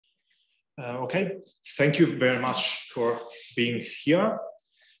Okay, thank you very much for being here.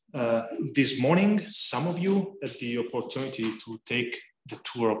 This morning, some of you had the opportunity to take the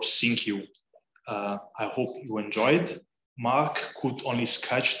tour of SINQ. I hope you enjoyed. Mark could only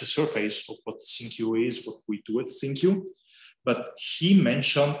scratch the surface of what SINQ is, what we do at SINQ, but he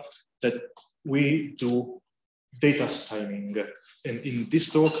mentioned that we do data streaming. And in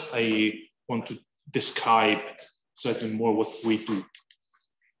this talk, I want to describe slightly more what we do.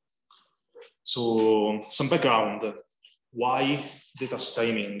 So some background, why data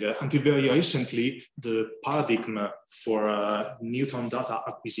streaming? Until very recently, the paradigm for neutron data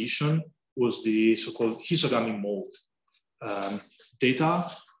acquisition was the so-called histogramming mode.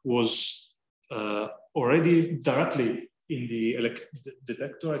 Data was already directly in the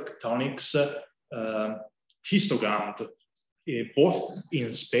detector electronics histogrammed, both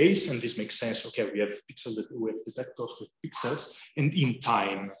in space, and this makes sense. Okay, we have pixels, we have detectors with pixels, and in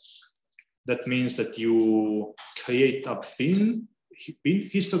time. That means that you create a bin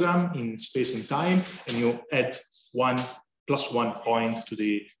histogram in space and time, and you add 1+1 point to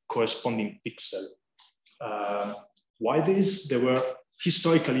the corresponding pixel. Why this? There were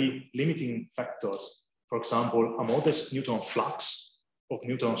historically limiting factors. For example, a modest neutron flux of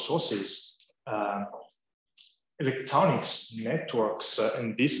neutron sources. Electronics networks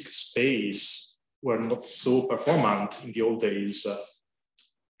in disk space were not so performant in the old days.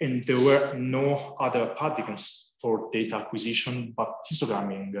 And there were no other paradigms for data acquisition but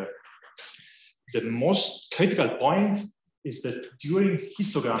histogramming. The most critical point is that during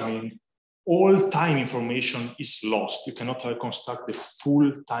histogramming, all time information is lost. You cannot reconstruct the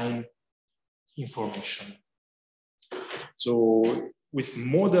full time information. So with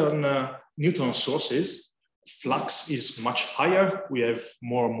modern neutron sources, flux is much higher. We have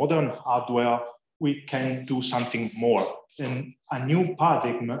more modern hardware. We can do something more. And a new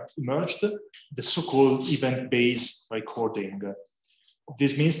paradigm emerged, the so-called event-based recording.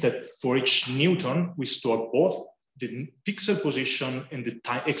 This means that for each neutron, we store both the pixel position and the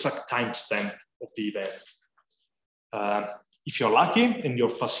exact timestamp of the event. If you're lucky and your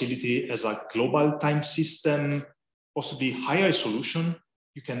facility has a global time system, possibly higher resolution,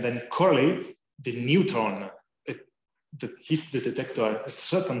 you can then correlate the neutron that hit the detector at a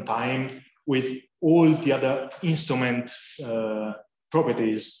certain time with all the other instrument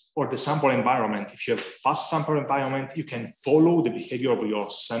properties or the sample environment. If you have fast sample environment, you can follow the behavior of your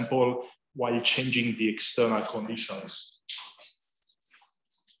sample while changing the external conditions.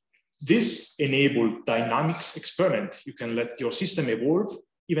 This enables dynamics experiment. You can let your system evolve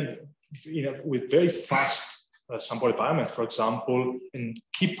even with very fast sample environment, for example, and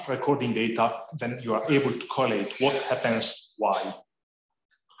keep recording data, then you are able to correlate what happens, why.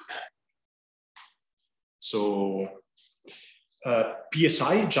 So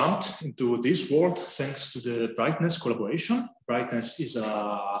PSI jumped into this world thanks to the Brightness collaboration. Brightness is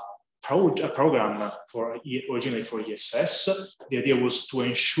a program originally for ESS. The idea was to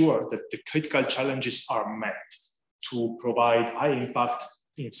ensure that the critical challenges are met to provide high impact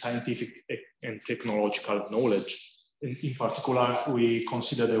in scientific and technological knowledge. And in particular, we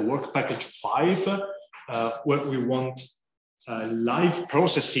consider the work package 5, where we want live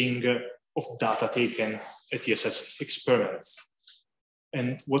processing of data taken at ESS experiments.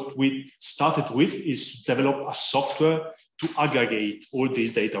 And what we started with is to develop a software to aggregate all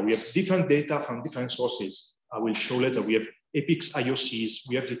these data. We have different data from different sources. I will show later. We have EPICS IOCs,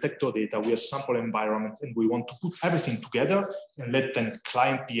 we have detector data, we have sample environment, and we want to put everything together and let the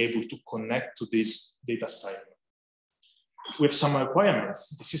client be able to connect to this data stream. We have some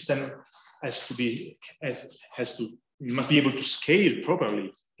requirements. The system has to be, you must be able to scale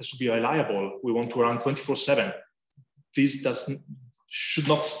properly. Has to be reliable. We want to run 24/7. This should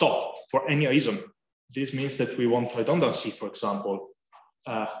not stop for any reason. This means that we want redundancy, for example.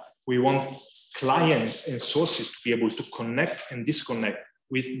 We want clients and sources to be able to connect and disconnect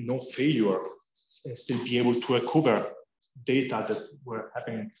with no failure and still be able to recover data that were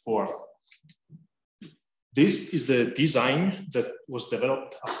happening before. This is the design that was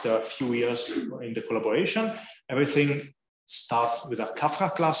developed after a few years in the collaboration. Everything starts with a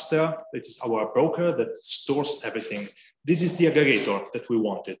Kafka cluster. That is our broker that stores everything. This is the aggregator that we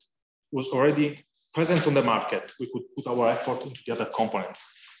wanted. It was already present on the market. We could put our effort into the other components.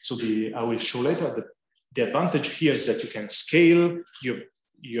 So I will show later that the advantage here is that you can scale,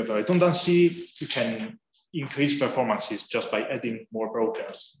 you have a redundancy, you can increase performances just by adding more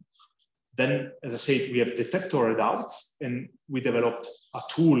brokers. Then, as I said, we have detector readouts, and we developed a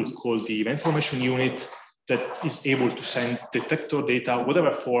tool called the event information unit that is able to send detector data,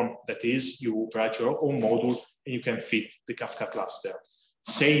 whatever form that is. You write your own module and you can fit the Kafka cluster.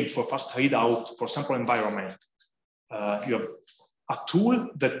 same for fast readout for sample environment. You have a tool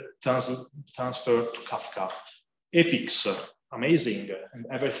that transfer to Kafka. EPICS, amazing and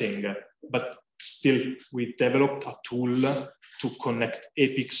everything, but still we developed a tool to connect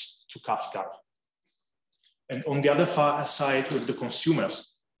EPICS to Kafka. And on the other side, with the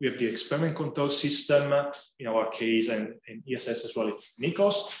consumers, we have the experiment control system, in our case, and in ESS as well, it's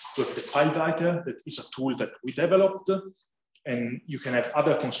NICOS. We have the file writer, that is a tool that we developed, and you can have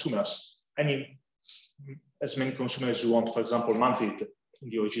other consumers, as many consumers as you want, for example, mounted in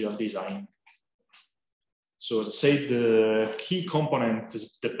the original design. So as I say, the key component,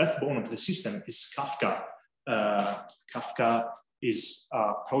 the backbone of the system is Kafka. Kafka is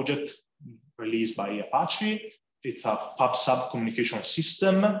a project released by Apache. It's a pub-sub communication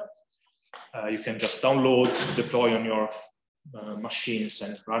system. You can just download, deploy on your machines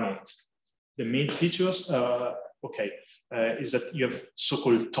and run it. The main features, is that you have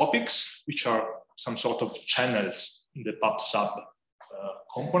so-called topics, which are some sort of channels in the pub-sub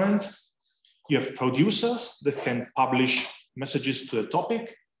component. You have producers that can publish messages to the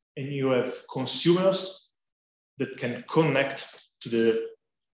topic, and you have consumers that can connect to the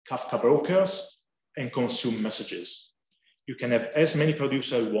Kafka brokers and consume messages. You can have as many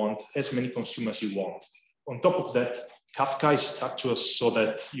producers you want, as many consumers you want. On top of that, Kafka is structured so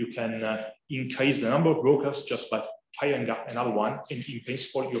that you can increase the number of brokers just by firing up another one, and in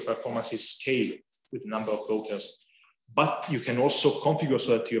principle, your performance is scaled with the number of brokers. But you can also configure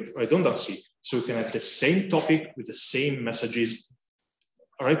so that you have redundancy. So you can have the same topic with the same messages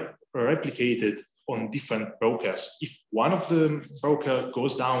replicated on different brokers. If one of the broker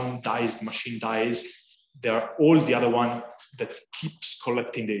goes down, dies, the machine dies, there are all the other one that keeps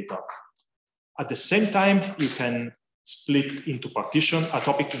collecting data. At the same time, you can split into partition, a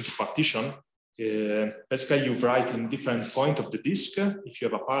topic into partition. Basically, you write in different point of the disk. If you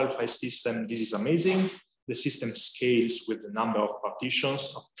have a parallel file system, this is amazing. The system scales with the number of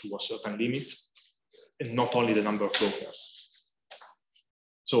partitions up to a certain limit, and not only the number of brokers.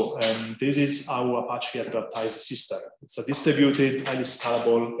 So this is how Apache advertised the system. It's a distributed, highly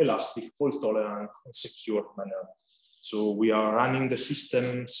scalable, elastic, fault-tolerant, and secure manner. So we are running the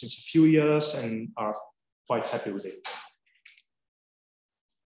system since a few years and are quite happy with it.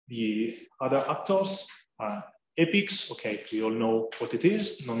 The other actors are EPICS. Okay, we all know what it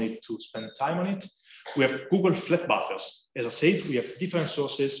is. No need to spend time on it. We have Google flat buffers. As I said, we have different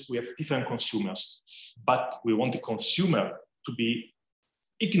sources, we have different consumers, but we want the consumer to be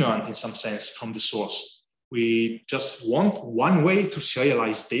ignorant in some sense from the source. We just want one way to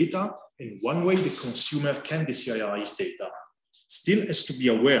serialize data, and one way the consumer can deserialize data. Still has to be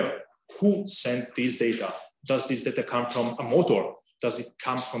aware who sent this data. Does this data come from a motor? Does it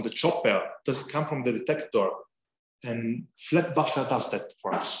come from the chopper? Does it come from the detector? And flat buffer does that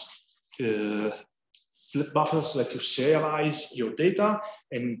for us. Flat buffers let you serialize your data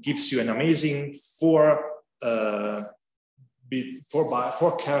and gives you an amazing four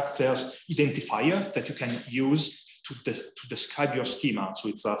characters identifier that you can use to describe your schema. So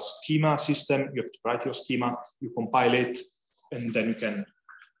it's a schema system. You have to write your schema, you compile it, and then you can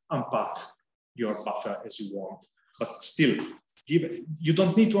unpack your buffer as you want. But still, you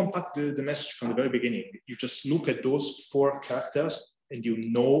don't need to unpack the message from the very beginning. You just look at those 4 characters and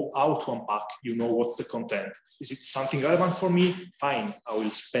you know how to unpack, you know what's the content. Is it something relevant for me? Fine, I will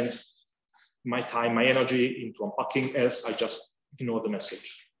spend my time, my energy into unpacking, else I just ignore the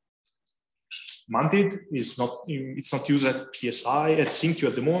message. Mounted is not, it's not used at PSI, at SINQ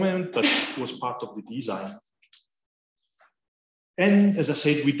at the moment, but was part of the design. And as I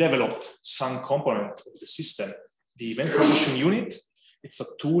said, we developed some component of the system. The event formation unit, it's a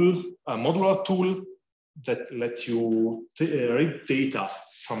tool, a modular tool that lets you read data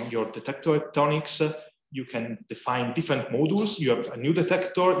from your detector electronics. You can define different modules. You have a new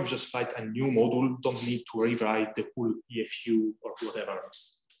detector, you just write a new module, don't need to rewrite the whole EFU or whatever.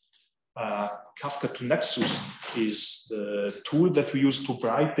 Kafka to Nexus is the tool that we use to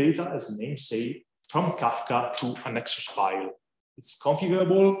write data, as the name says, from Kafka to a Nexus file. It's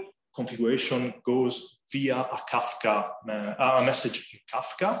configurable. Configuration goes via a Kafka, a message in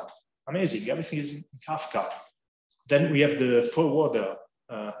Kafka. Amazing, everything is in Kafka. Then we have the forwarder.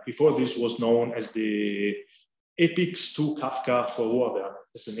 Before this was known as the EPICS to Kafka forwarder.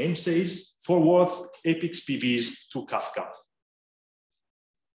 As the name says, forwards EPICS PVs to Kafka.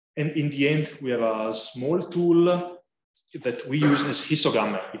 And in the end, we have a small tool that we use as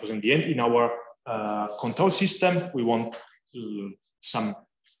histogrammer, because in the end, in our control system, we want some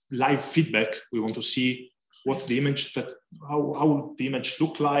live feedback. We want to see what's the image, that how the image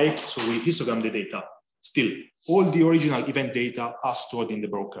look like. So we histogram the data. Still, all the original event data are stored in the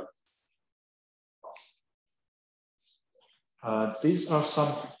broker. These are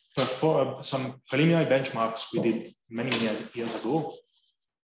some preliminary benchmarks we did many years ago.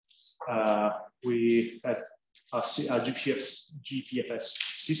 We had a GPFS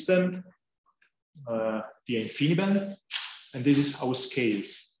system via InfiniBand, and this is our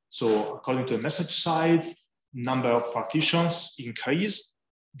scales. So according to the message size, number of partitions increase.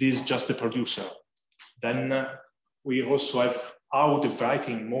 This is just the producer. Then we also have how the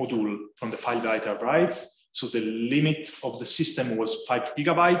writing module from the file writer writes. So the limit of the system was 5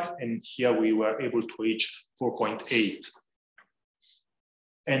 GB, and here we were able to reach 4.8.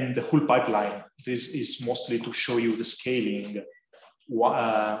 And the whole pipeline, this is mostly to show you the scaling.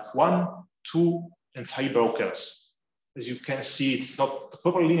 1, 2, and 3 brokers. As you can see, it's not a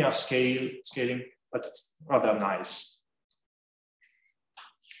proper linear scaling, but it's rather nice.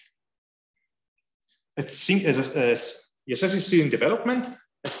 At SINQ, as ESS is still in development,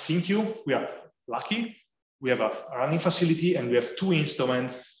 at SINQ, we are lucky. We have a running facility, and we have 2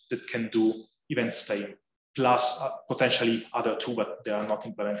 instruments that can do event stream, plus potentially other 2, but they are not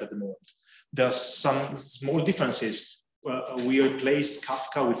implemented at the moment. There are some small differences. We replaced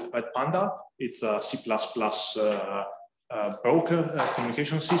Kafka with Red Panda. It's a C++ broker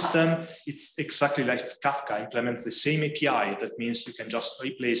communication system. It's exactly like Kafka, implements the same API. That means you can just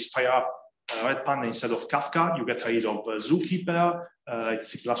replace fire up Red Panda instead of Kafka. You get rid of Zookeeper. It's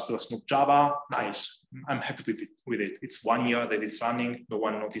C++, not Java. Nice. I'm happy with it. It's 1 year that it's running. No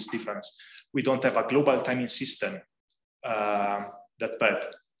one noticed difference. We don't have a global timing system. That's bad.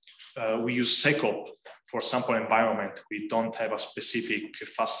 We use SECOP for sample environment. We don't have a specific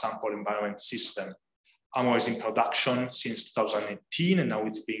fast sample environment system. AMOR is in production since 2018, and now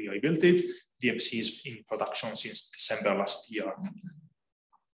it's being rebuilt. DMC is in production since December last year.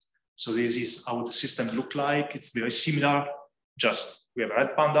 So this is how the system looks like. It's very similar. Just we have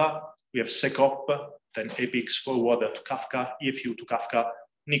Red Panda, we have SECOP, then EPICS forwarder to Kafka, EFU to Kafka,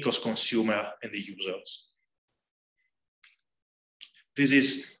 NICOS consumer, and the users. This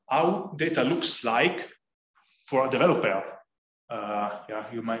is how data looks like for a developer. Yeah,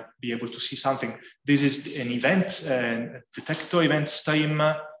 you might be able to see something. This is an event, detector event stream.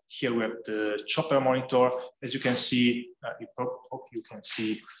 Here we have the chopper monitor. As you can see, hope you can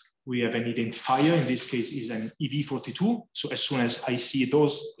see, we have an identifier. In this case, is an EV42. So as soon as I see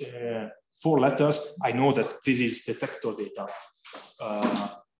those 4 letters, I know that this is detector data.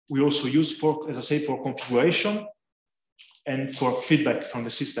 We also use, as I say, for configuration and for feedback from the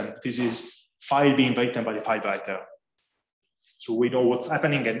system. This is file being written by the file writer. So we know what's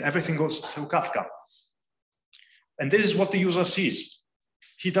happening, and everything goes through Kafka. And this is what the user sees.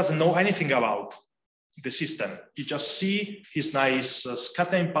 He doesn't know anything about the system. He just sees his nice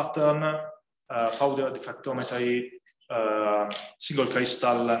scattering pattern, powder diffractometry, single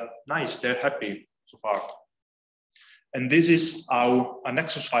crystal. Nice, they're happy so far. And this is how a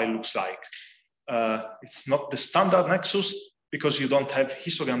Nexus file looks like. It's not the standard Nexus because you don't have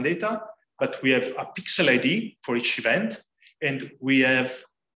histogram data, but we have a pixel ID for each event, and we have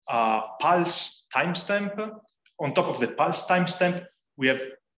a pulse timestamp. On top of the pulse timestamp, we have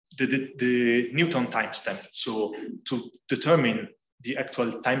the neutron timestamp. So to determine the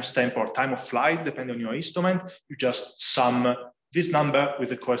actual timestamp or time of flight, depending on your instrument, you just sum this number with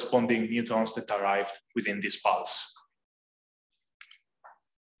the corresponding neutrons that arrived within this pulse.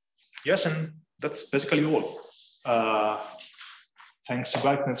 Yes, and that's basically all. Thanks to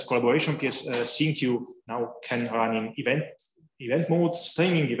Brightness collaboration, SINQ now can run in event mode,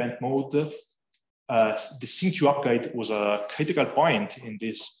 streaming event mode. The SINQ upgrade was a critical point in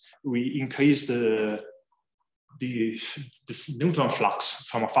this. We increased the neutron flux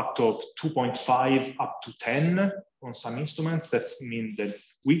from a factor of 2.5 up to 10 on some instruments. That means that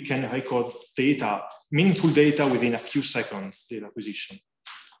we can record data, meaningful data, within a few seconds, data acquisition.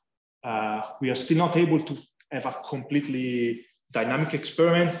 We are still not able to have a completely dynamic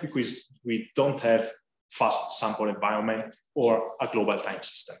experiment because we don't have fast sample environment or a global time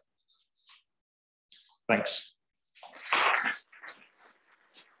system. Thanks.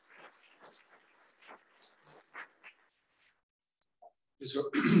 So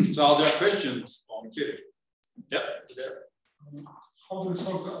are there questions for Michele? Yeah. How do you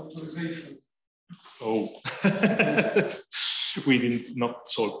solve the authorization? Oh, we did not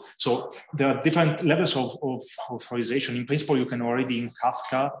solve. So there are different levels of authorization. In principle, you can already in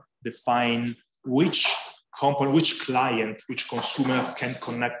Kafka define which component, which client, which consumer can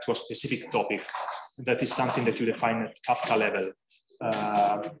connect to a specific topic. That is something that you define at Kafka level.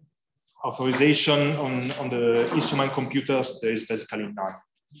 Authorization on the instrument computers, there is basically none.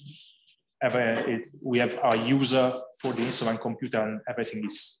 we have our user for the instrument computer, and everything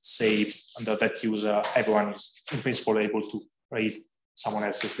is saved under that user. Everyone is in principle able to read someone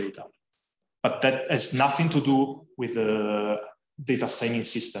else's data. But that has nothing to do with the data streaming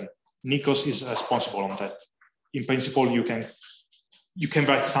system. NICOS is responsible on that. In principle, you can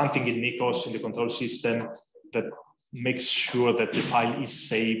write something in NICOS, in the control system, that makes sure that the file is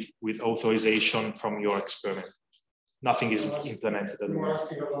saved with authorization from your experiment. Nothing is implemented at the moment.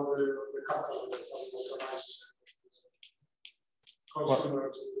 Asking about the Kafka.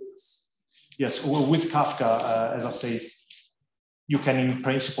 Yes, with Kafka, as I say, you can in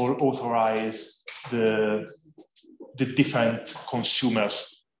principle authorize the different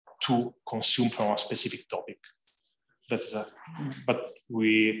consumers to consume from a specific topic. That's but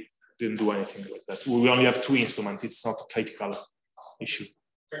we didn't do anything like that. We only have 2 instruments. It's not a critical issue.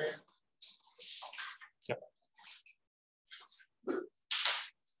 Okay. Yeah.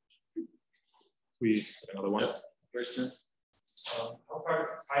 We have another one. Yeah. Question. How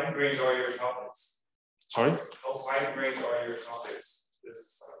fine-grained are your topics? Sorry? How fine-grained are your topics?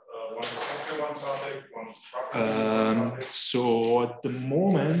 Is one particular one topic, one property topic? So at the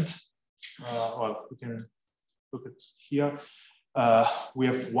moment, well, we can look at here. We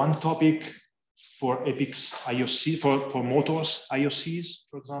have one topic for EPICS IOC, for motors IOCs,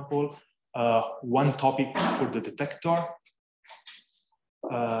 for example. One topic for the detector.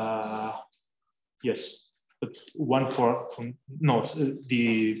 Yes, but one for no,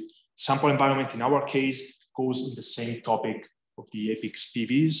 the sample environment in our case goes in the same topic of the EPICS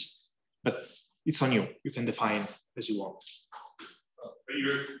PVs, but it's on you. You can define as you want. But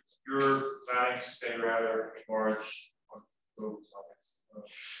you're planning to stay rather large on those topics.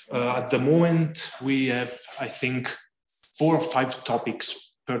 At the moment, we have, I think, 4 or 5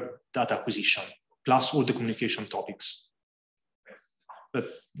 topics per data acquisition, plus all the communication topics. Thanks. But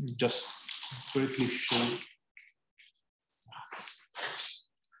just briefly show.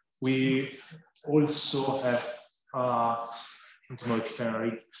 We also have, I don't know if you can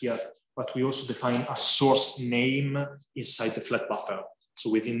read here, but we also define a source name inside the flat buffer.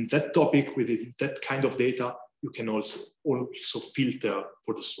 So within that topic, within that kind of data, you can also filter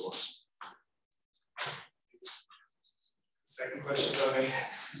for the source. Second question, Tony.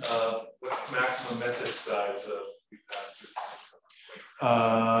 What's the maximum message size of we pass through the system?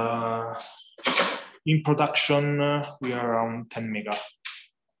 In production, we are around 10 mega.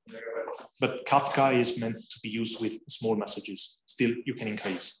 But Kafka is meant to be used with small messages. Still, you can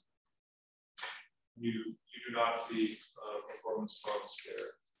increase. You do not see performance problems there.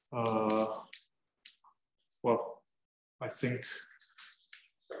 Well, I think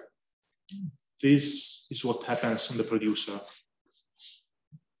this is what happens on the producer.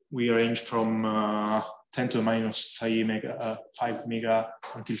 We range from 10 to the minus 5 mega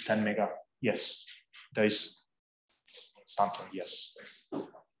until 10 mega. Yes, there is something, yes.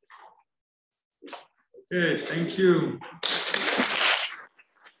 Okay, thank you.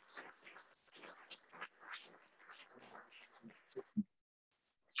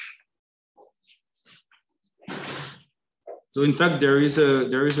 So in fact, there is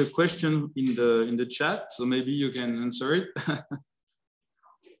a question in the chat, so maybe you can answer it.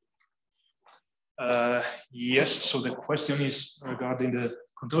 Yes, so the question is regarding the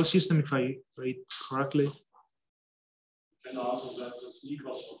control system, if I read correctly. And also that's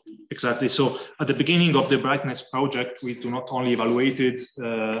NICOS. Exactly. So at the beginning of the brightness project, we do not only evaluated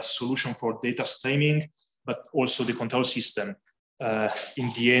a solution for data streaming, but also the control system.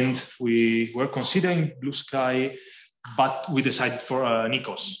 In the end, we were considering Blue Sky, but we decided for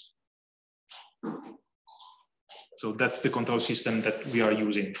NICOS. So that's the control system that we are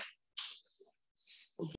using.